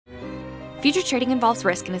Future trading involves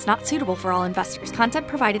risk and is not suitable for all investors. Content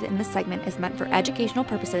provided in this segment is meant for educational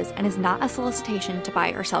purposes and is not a solicitation to buy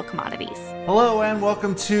or sell commodities. Hello and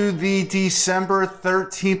welcome to the December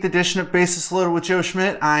 13th edition of Basis Loaded with Joe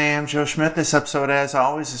Schmit. I am Joe Schmit. This episode, as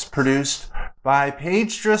always, is produced by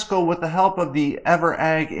Paige Driscoll with the help of the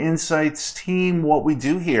EverAg Insights team. What we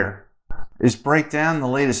do here is break down the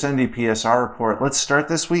latest NDPSR report. Let's start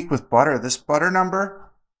this week with butter. This butter number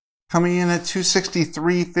coming in at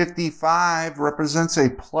 263.55 represents a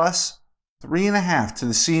plus 3.5 to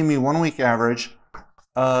the CME 1 week average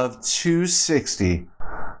of 260.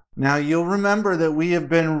 Now you'll remember that we have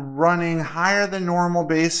been running higher than normal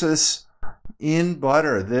basis in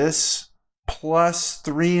butter. This plus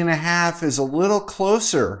 3.5 is a little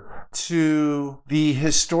closer to the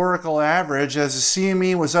historical average, as the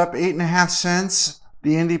CME was up 8.5 cents.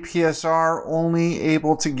 The NDPSR only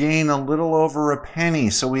able to gain a little over a penny.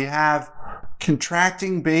 So we have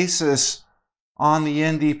contracting basis on the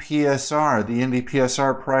NDPSR, the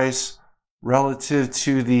NDPSR price relative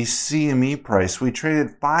to the CME price. We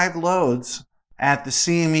traded 5 loads at the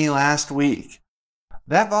CME last week.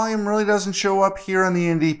 That volume really doesn't show up here on the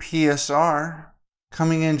NDPSR,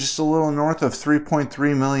 coming in just a little north of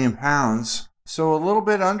 3.3 million pounds. So a little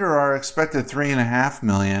bit under our expected 3.5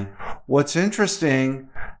 million. What's interesting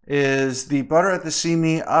is the butter at the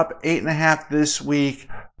CME up 8.5 this week,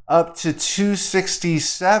 up to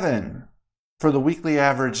 267 for the weekly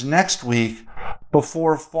average next week,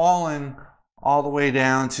 before falling all the way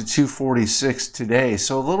down to 246 today.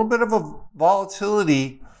 So a little bit of a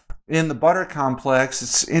volatility in the butter complex.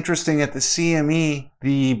 It's interesting at the CME,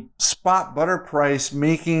 the spot butter price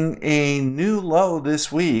making a new low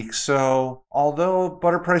this week. So although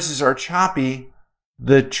butter prices are choppy,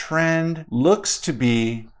 the trend looks to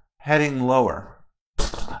be heading lower.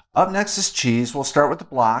 Up next is cheese. We'll start with the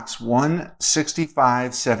blocks,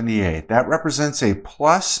 165.78. That represents a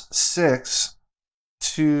plus 6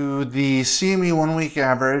 to the CME 1 week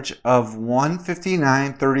average of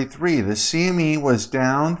 159.33. The CME was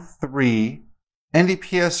down 3.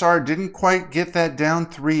 NDPSR didn't quite get that down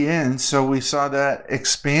 3 in, so we saw that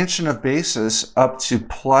expansion of basis up to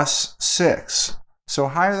plus 6. So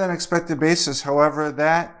higher than expected basis. However,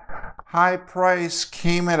 that high price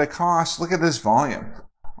came at a cost. Look at this volume.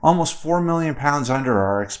 Almost 4 million pounds under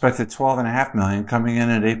our expected 12.5 million, coming in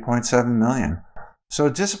at 8.7 million. So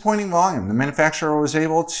disappointing volume. The manufacturer was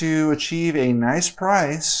able to achieve a nice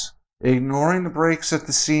price, ignoring the breaks at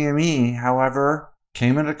the CME, however,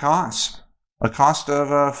 came at a cost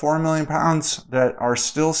of 4 million pounds that are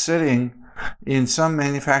still sitting in some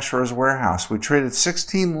manufacturer's warehouse. We traded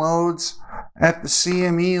 16 loads at the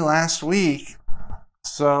CME last week,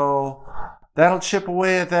 so that'll chip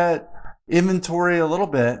away at that inventory a little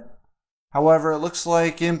bit. However, it looks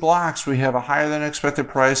like in blocks we have a higher than expected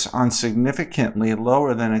price on significantly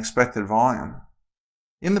lower than expected volume.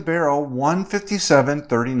 In the barrel,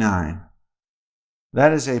 157.39.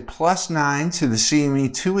 That is a plus 9 to the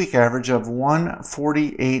CME 2 week average of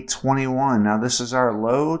 148.21. Now this is our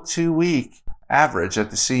low 2 week average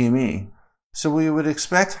at the CME. So we would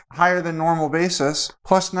expect higher than normal basis.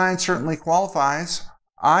 Plus 9 certainly qualifies.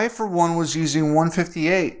 I, for one, was using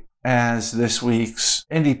 158 as this week's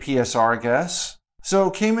NDPSR guess.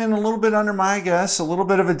 So came in a little bit under my guess, a little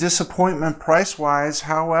bit of a disappointment price-wise.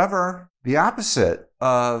 However, the opposite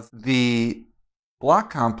of the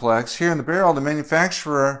block complex, here in the barrel, the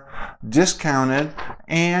manufacturer discounted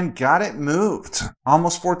and got it moved.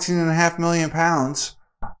 Almost 14.5 million pounds,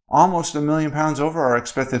 almost a million pounds over our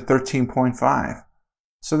expected 13.5.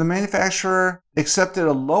 So the manufacturer accepted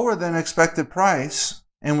a lower than expected price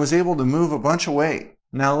and was able to move a bunch of weight.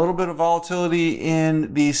 Now, a little bit of volatility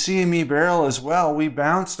in the CME barrel as well. We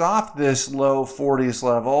bounced off this low 40s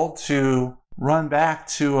level to run back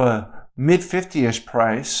to a mid 50-ish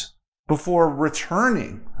price before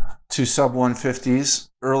returning to sub 150s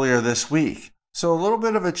earlier this week. So a little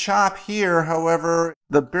bit of a chop here. However,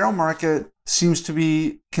 the barrel market seems to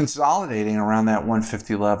be consolidating around that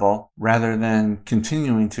 150 level rather than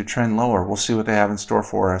continuing to trend lower. We'll see what they have in store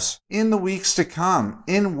for us in the weeks to come.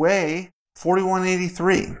 In whey,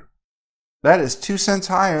 41.83. That is 2 cents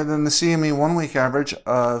higher than the CME 1 week average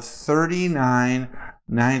of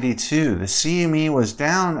 39.92. The CME was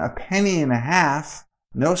down a penny and a half.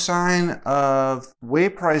 No sign of whey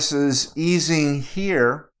prices easing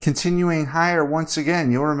here, continuing higher once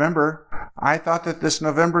again. You'll remember, I thought that this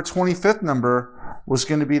November 25th number was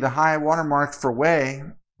going to be the high watermark for whey.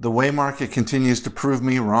 The whey market continues to prove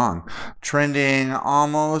me wrong, trending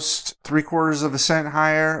almost 3/4 cent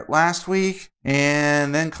higher last week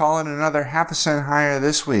and then call it another 0.5 cent higher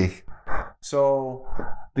this week. So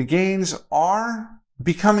the gains are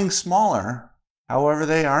becoming smaller. However,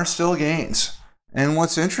 they are still gains. And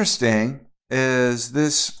what's interesting is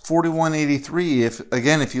this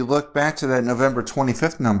 41.83, if you look back to that November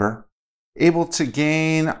 25th number, able to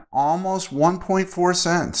gain almost 1.4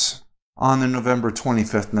 cents on the November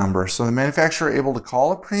 25th number. So the manufacturer able to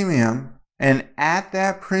call a premium, and at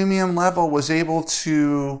that premium level was able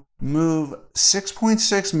to move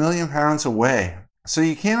 6.6 million pounds away. So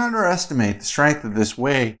you can't underestimate the strength of this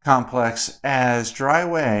whey complex, as dry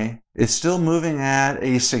whey is still moving at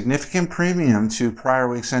a significant premium to prior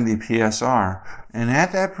week's NDPSR. And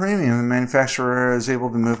at that premium, the manufacturer is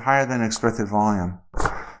able to move higher than expected volume.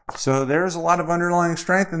 So there's a lot of underlying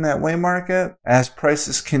strength in that whey market as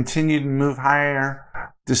prices continue to move higher,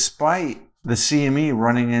 despite the CME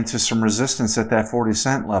running into some resistance at that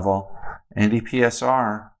 40-cent level.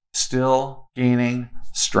 NDPSR still gaining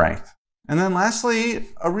strength. And then lastly,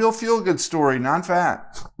 a real feel-good story,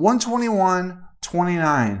 non-fat,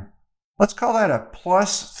 121.29. Let's call that a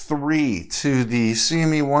 +3 to the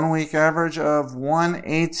CME 1-week average of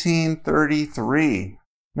 118.33.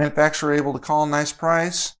 Manufacturer able to call a nice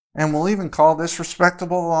price, and we'll even call this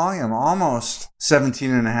respectable volume, almost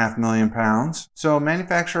 17.5 million pounds. So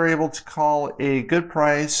manufacturer able to call a good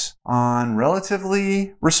price on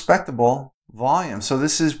relatively respectable volume. So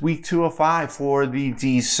this is week 205 for the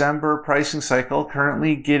December pricing cycle,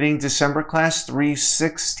 currently getting December class 3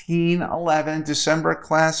 16.11, December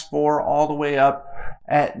class 4 all the way up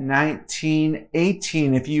at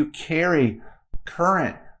 19.18. If you carry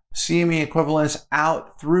current CME equivalents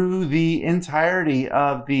out through the entirety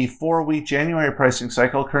of the 4-week January pricing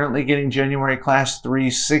cycle, currently getting January class 3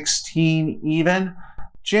 16 even,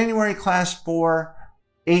 January class 4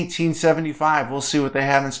 1875. We'll see what they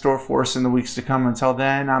have in store for us in the weeks to come. Until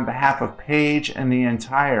then, on behalf of Paige and the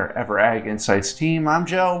entire EverAg Insights team, I'm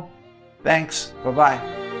Joe. Thanks. Bye-bye.